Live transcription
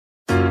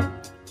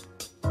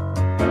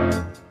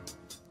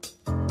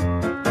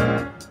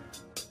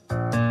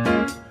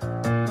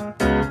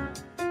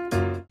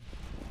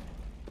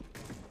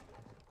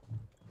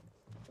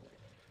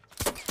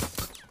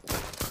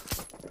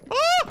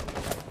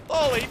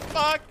Holy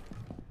fuck!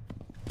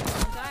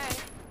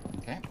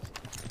 Okay.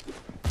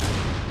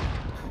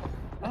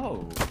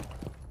 Oh.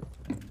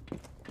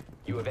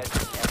 You have entered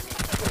the enemy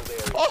controlled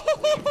area. Oh!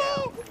 Leave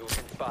now. You have been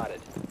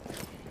spotted.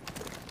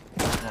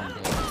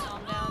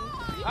 Calm down.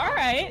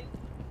 Alright.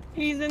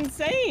 He's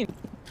insane.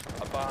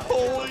 A bomb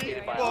Holy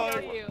located by fuck.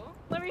 Let me heal you.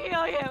 Let me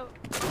heal you.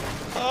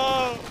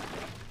 Oh!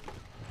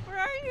 Where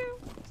are you?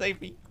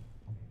 Save me.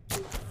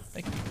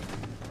 Thank you.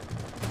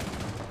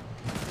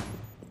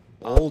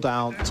 All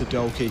down to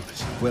Doki.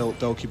 Will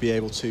Doki be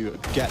able to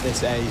get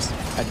this ace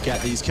and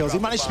get these kills? He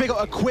managed to pick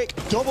up a quick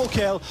double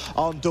kill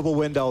on double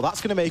window.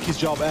 That's going to make his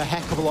job a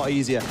heck of a lot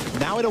easier.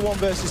 Now in a 1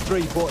 versus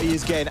 3, but he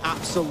is getting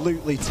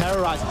absolutely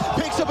terrorized.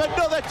 Picks up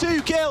another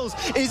 2 kills.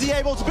 Is he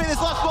able to pick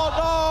this last one?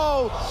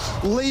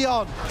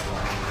 No!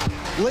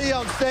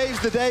 Leon saves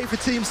the day for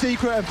Team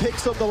Secret and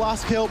picks up the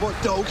last kill, but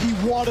Doki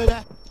wanted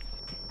it.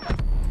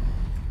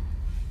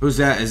 Who's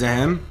that? Is that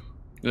him?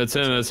 That's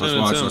him. That's him.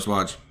 Let's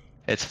watch.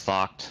 It's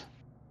fucked.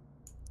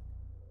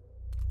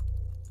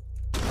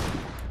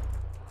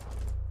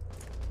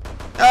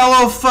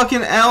 LO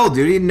fucking L,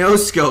 dude. He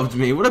no-scoped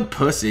me. What a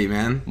pussy,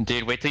 man.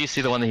 Dude, wait till you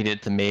see the one that he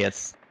did to me.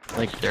 It's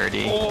like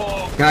dirty.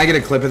 Can I get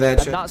a clip of that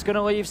shit? And that's going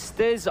to leave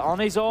Stiz on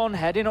his own,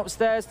 heading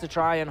upstairs to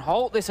try and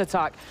halt this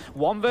attack.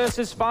 1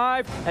 versus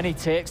 5, and he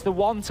takes the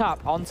 1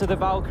 tap onto the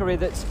Valkyrie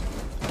that's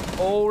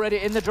already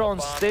in the drone.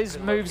 Stiz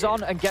moves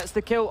on and gets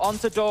the kill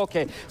onto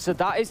Doki. So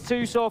that is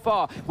 2 so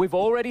far. We've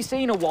already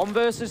seen a 1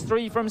 versus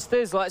 3 from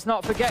Stiz. Let's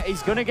not forget,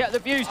 he's going to get the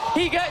fuse.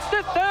 He gets the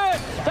 3rd.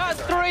 That's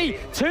 3.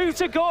 2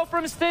 to go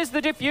from Stiz. The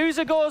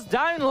diffuser goes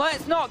down.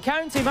 Let's not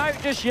count him out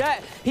just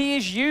yet. He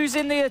is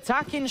using the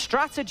attacking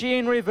strategy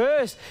in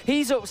reverse.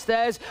 He's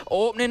upstairs,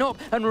 opening up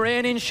and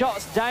raining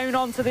shots down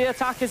onto the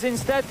attackers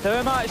instead.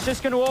 Thermite is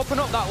just going to open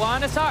up that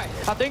line attack.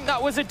 I think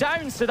that was a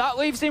down, so that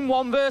leaves him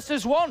 1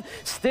 versus 1.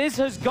 Stiz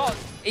has got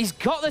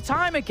the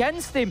time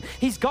against him.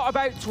 He's got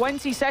about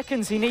 20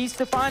 seconds. He needs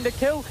to find a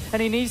kill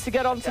and he needs to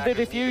get onto the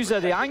diffuser.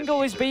 The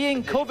angle is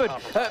being covered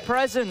at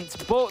present,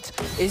 but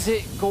is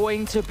it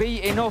going to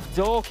be enough?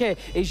 Doki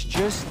is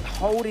just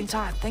holding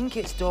tight. I think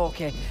it's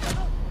Doki.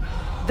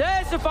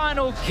 There's the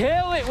final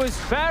kill. It was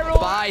Feral.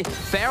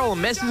 Feral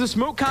misses a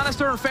smoke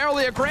canister, and Feral,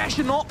 the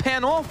aggression not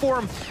paying off for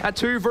him at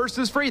 2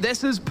 versus 3.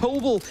 This is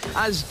pullable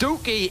as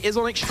Doki is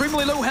on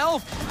extremely low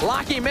health.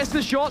 Lackey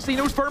misses shots. He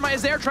knows Thermite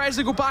is there, tries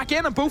to go back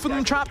in, and both of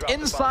them trapped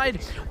inside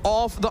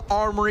of the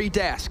armory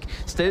desk.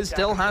 Stiz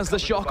still has the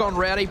shotgun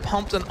ready,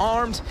 pumped and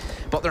armed,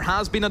 but there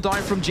has been a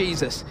down from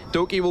Jesus.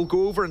 Doki will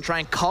go over and try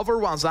and cover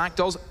while Zach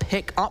does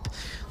pick up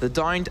the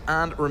downed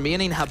and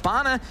remaining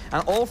Habana,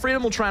 and all three of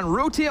them will try and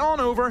rotate on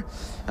over.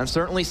 And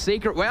certainly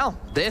Secret, well,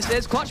 this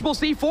is clutchable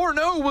C4.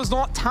 No, was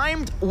not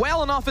timed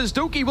well enough as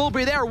Doki will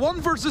be there. 1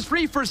 versus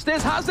 3 for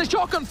Stiz, has the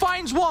shotgun,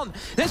 finds 1.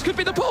 This could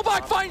be the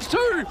pullback, finds 2.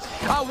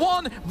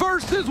 1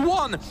 versus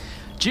 1.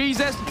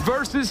 Jesus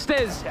versus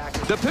Stiz.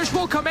 The push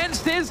will come in.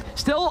 Stiz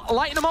still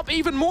lighting him up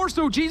even more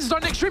so. Jesus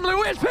on extremely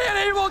low HP and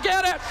he will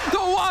get it. The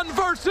 1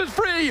 versus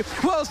 3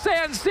 will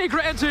send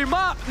Secret into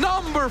map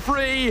number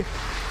 3.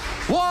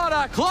 What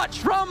a clutch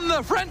from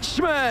the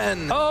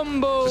Frenchman!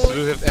 Humble!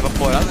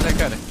 Evaporado, né,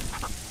 cara?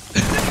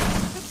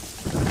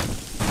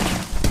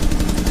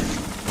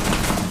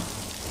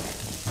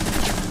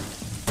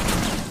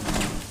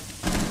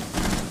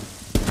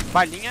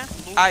 Balinha.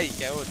 Ai,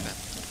 que é outra.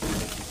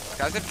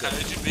 Casa é cara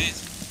de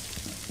base.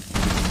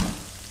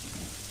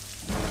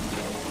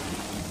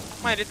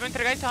 Mano, eles vão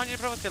entregar esse round aí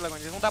pra você,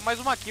 Lagone. Eles vão dar mais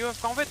uma kill e vai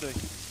ficar um V2.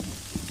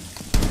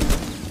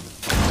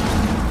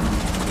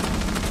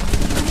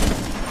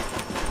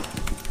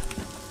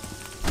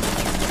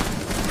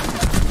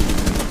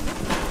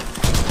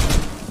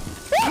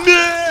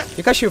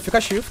 Fica shield, fica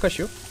shield, fica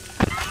shield.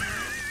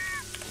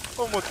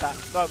 Vou mutar,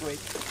 não aguento.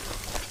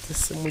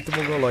 Isso é muito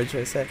mongoloide,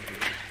 velho, sério.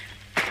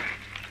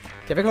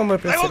 Quer ver como eu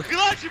penso? É o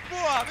clutch,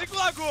 porra! Vem com o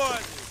Lagone!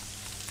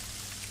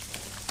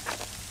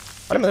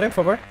 Olha meu drone,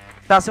 por favor.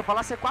 Tá, se eu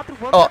falar C4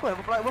 voando, tá correndo.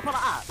 Eu vou falar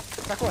A,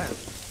 tá correndo.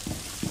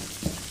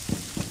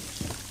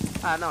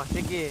 Ah, não,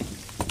 achei que...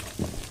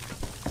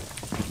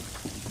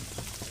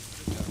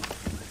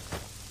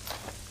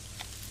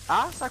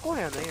 Ah, sai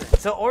correndo, hein?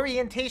 So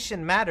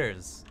orientation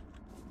matters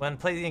when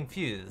playing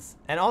Fuse,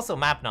 and also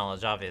map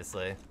knowledge,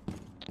 obviously.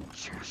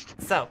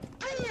 So,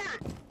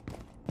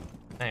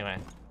 anyway.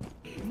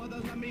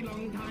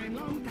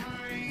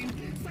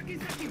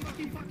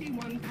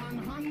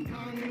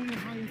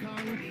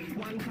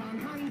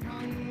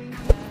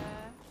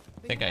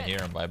 I think I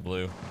hear him by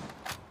blue.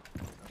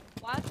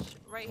 Watch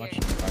right Watch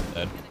here.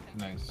 dead.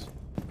 Nice.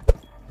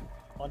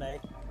 1A.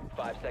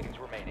 5 seconds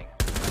remaining.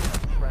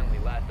 Friendly,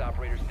 last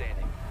operator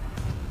standing.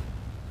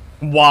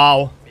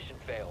 Wow. Mission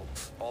failed.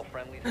 All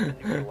friendlies have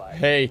been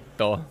neutralized.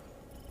 Eita.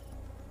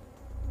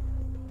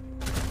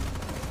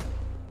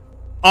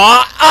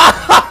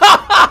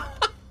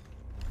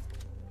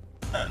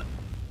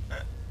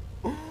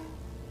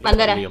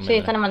 Bandera, sí,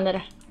 están en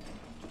bandera.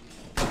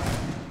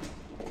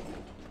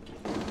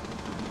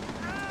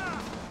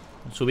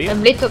 ¿Subido? El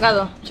blitz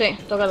tocado, sí,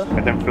 tocado.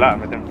 Meten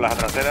flash a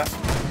trasera.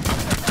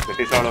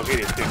 Decís solo los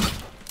kiris, tío.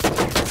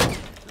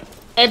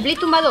 El blitz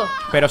tumbado.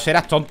 Pero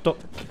serás tonto.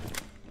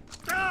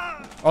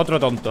 Otro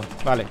tonto.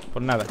 Vale,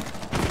 pues nada.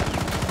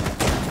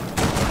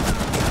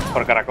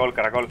 Por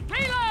caracol.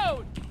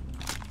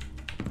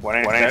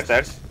 Buena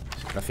stairs.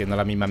 Está haciendo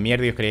la misma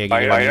mierda y os creía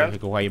que iba a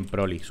jugar en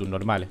Proli,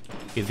 subnormales.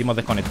 Y encima os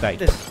desconectáis.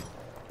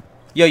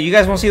 Yo, you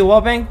guys want to see the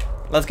wallbang?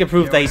 Let's get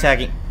proof that he's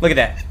hacking. Look at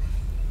that.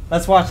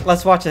 Let's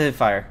watch the hit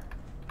fire.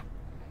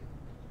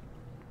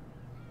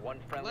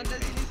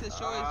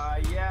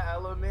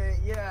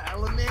 Yeah,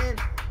 element.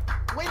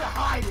 Way to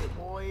hide it,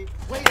 boy.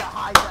 Way to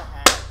hide the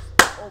ass.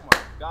 Oh my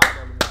god,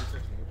 element is such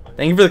a good player.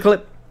 Thank you for the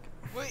clip.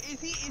 Wait,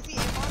 is he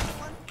aimbotting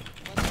one?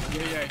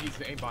 Yeah, he's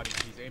aimbotting.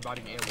 He's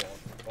aimbotting and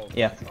wall.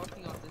 Yeah.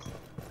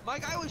 My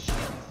guy was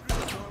shooting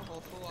through the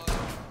normal full on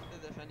the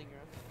defending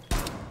room.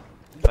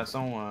 De toute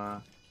façon,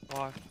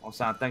 on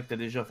s'entend que t'as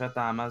déjà fait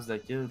ta masse de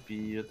kills,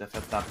 puis t'as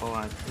fait ta part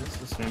en crise.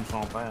 C'est même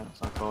son père,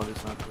 c'est encore les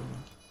 100 kills.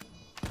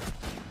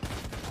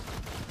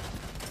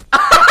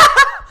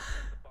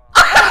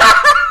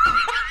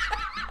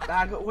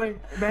 Ouais,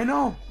 ben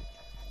non!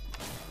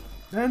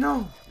 Ben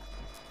non!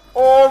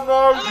 Oh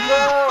my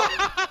god!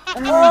 Oh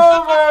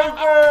my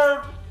god!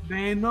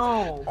 Ben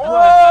non!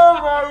 Oh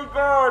my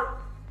god!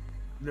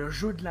 Le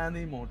jeu de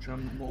l'année, mon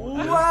chum.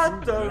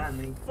 What the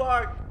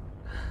fuck?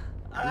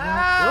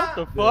 What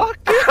the fuck?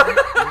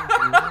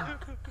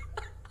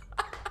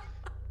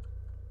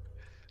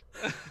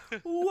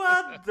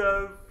 What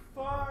the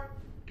fuck?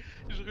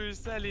 Je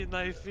réussis à les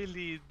knifer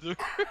les deux.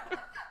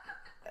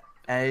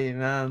 Hey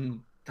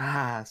man!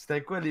 Ah,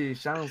 c'était quoi les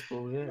chances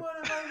pour vrai?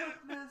 What have I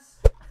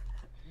witnessed?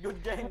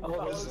 Good game.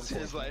 Oh, this is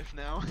his life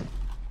now.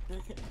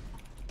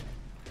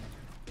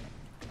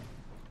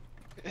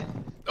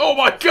 Oh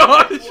my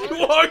god!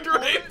 You walked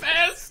right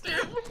past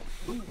him!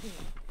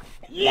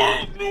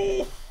 What?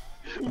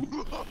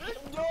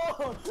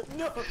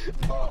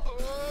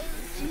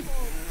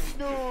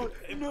 No!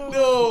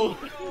 No!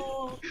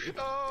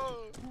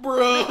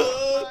 Bruh!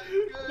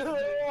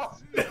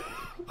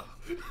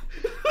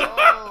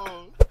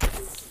 Oh.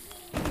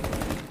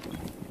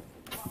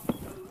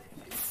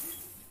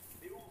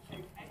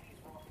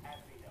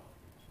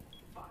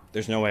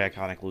 There's no way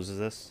Iconic loses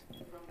this.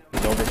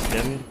 He's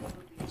overstimmed.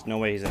 There's no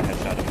way he's gonna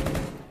headshot him.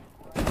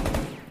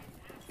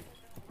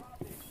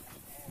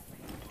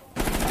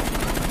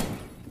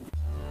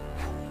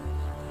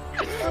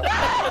 So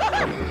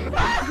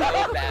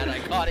bad,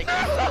 Iconic.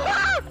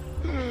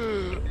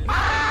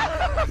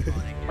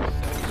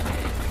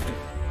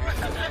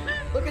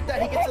 Look at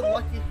that, he gets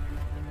unlucky.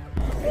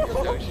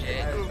 So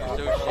shit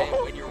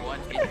when you're one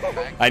hit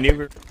back. I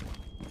knew.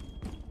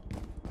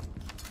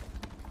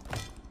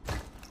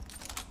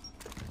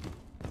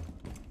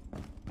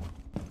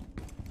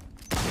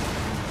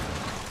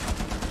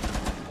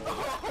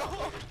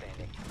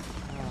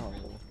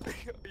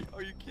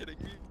 Are you kidding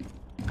me?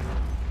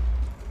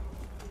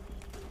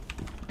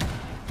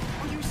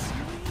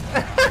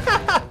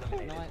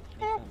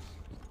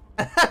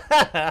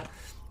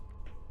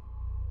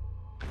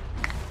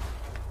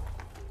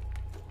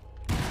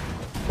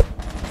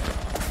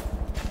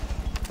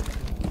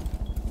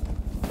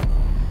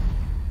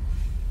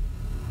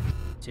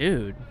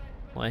 Dude,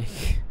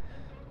 like,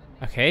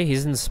 okay,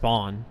 he's in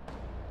spawn.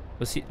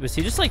 Was he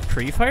just like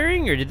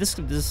pre-firing, or did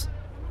this?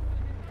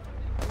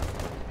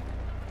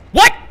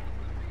 What?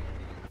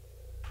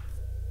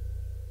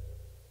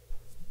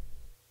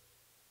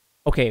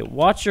 Okay,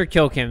 watch your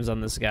kill cams on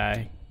this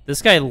guy.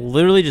 This guy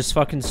literally just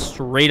fucking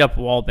straight up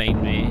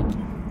wallbanged me.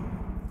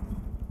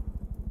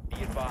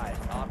 Be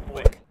advised, on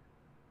Wait.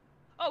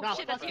 Oh No,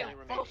 shit, that's you.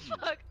 Oh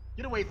fuck.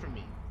 Get away from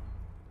me.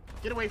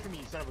 Get away from me,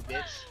 you son of a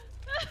bitch.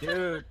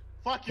 Dude.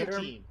 Fuck your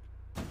team.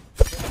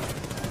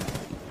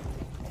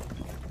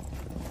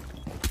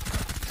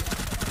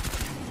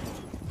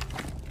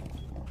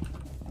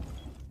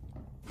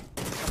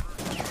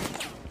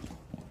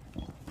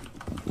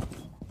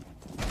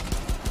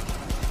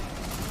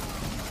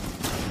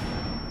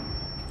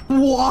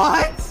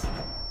 What?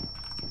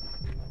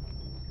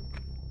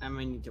 I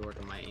might need to work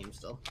on my aim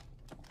still.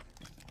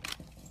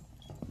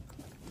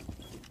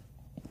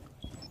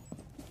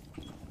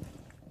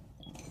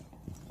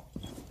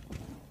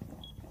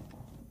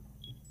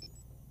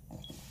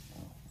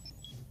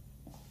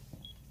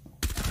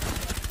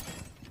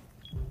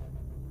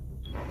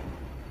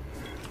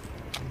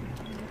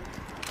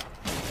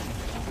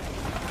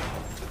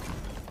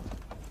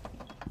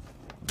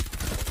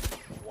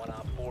 One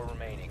op 4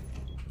 remaining.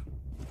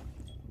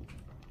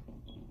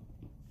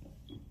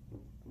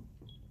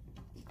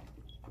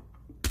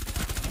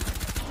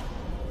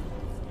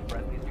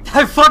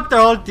 I fucked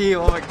their whole team.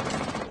 Oh my god.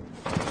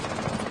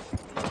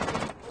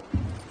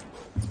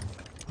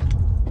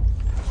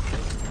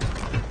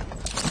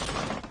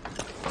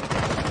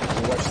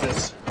 Watch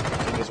this. I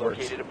think this works.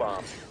 Located a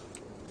bomb.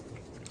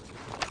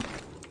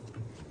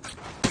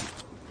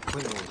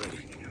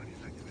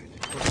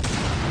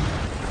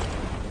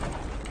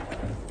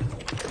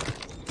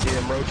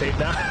 rotate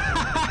now.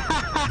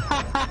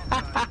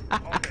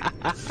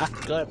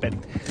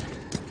 Clipping.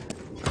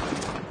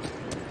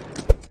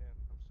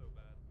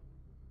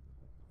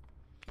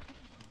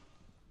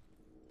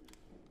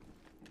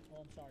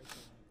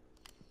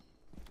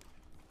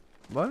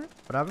 What?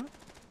 What happened?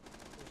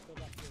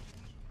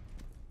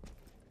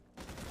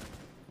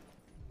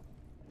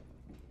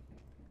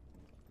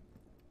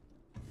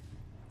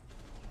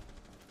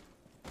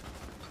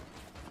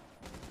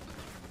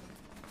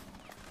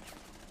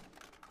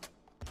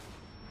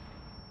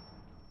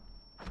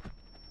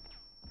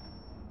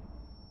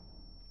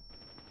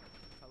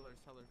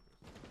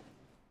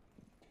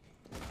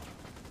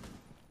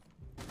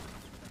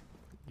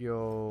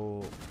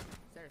 Yo.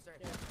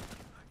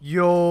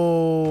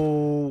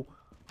 Yo.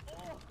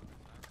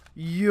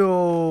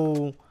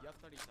 Yo.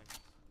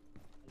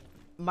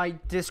 My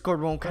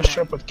Discord won't connect. Catch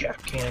up with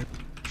cap can.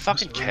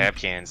 Fucking cap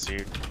cans,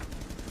 dude.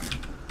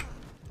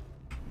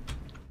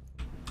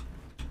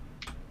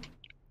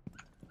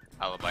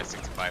 Alibi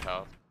 65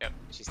 health. Yep,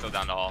 she's still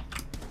down the hall.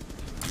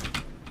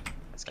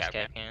 That's cap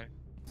can.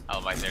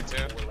 Alibi's there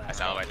too.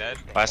 That's Alibi dead.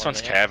 Last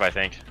one's Cav, I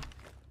think.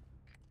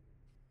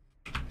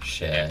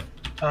 Shit.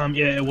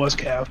 Yeah, it was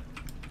Cav.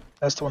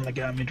 That's the one that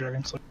got me,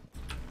 Dragon Slayer.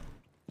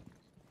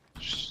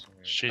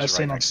 She's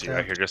right next to you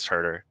right here, just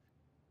heard her.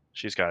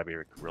 She's gotta be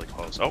really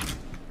close. Oh!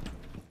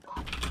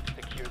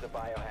 Secure the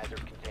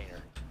biohazard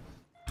container.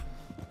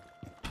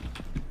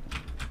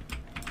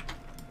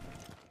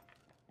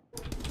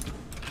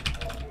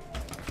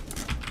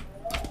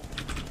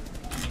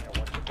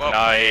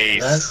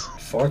 Nice! That's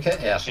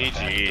 4K? Yeah.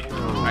 GG.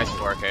 Nice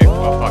 4K.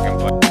 Well fucking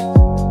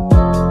play.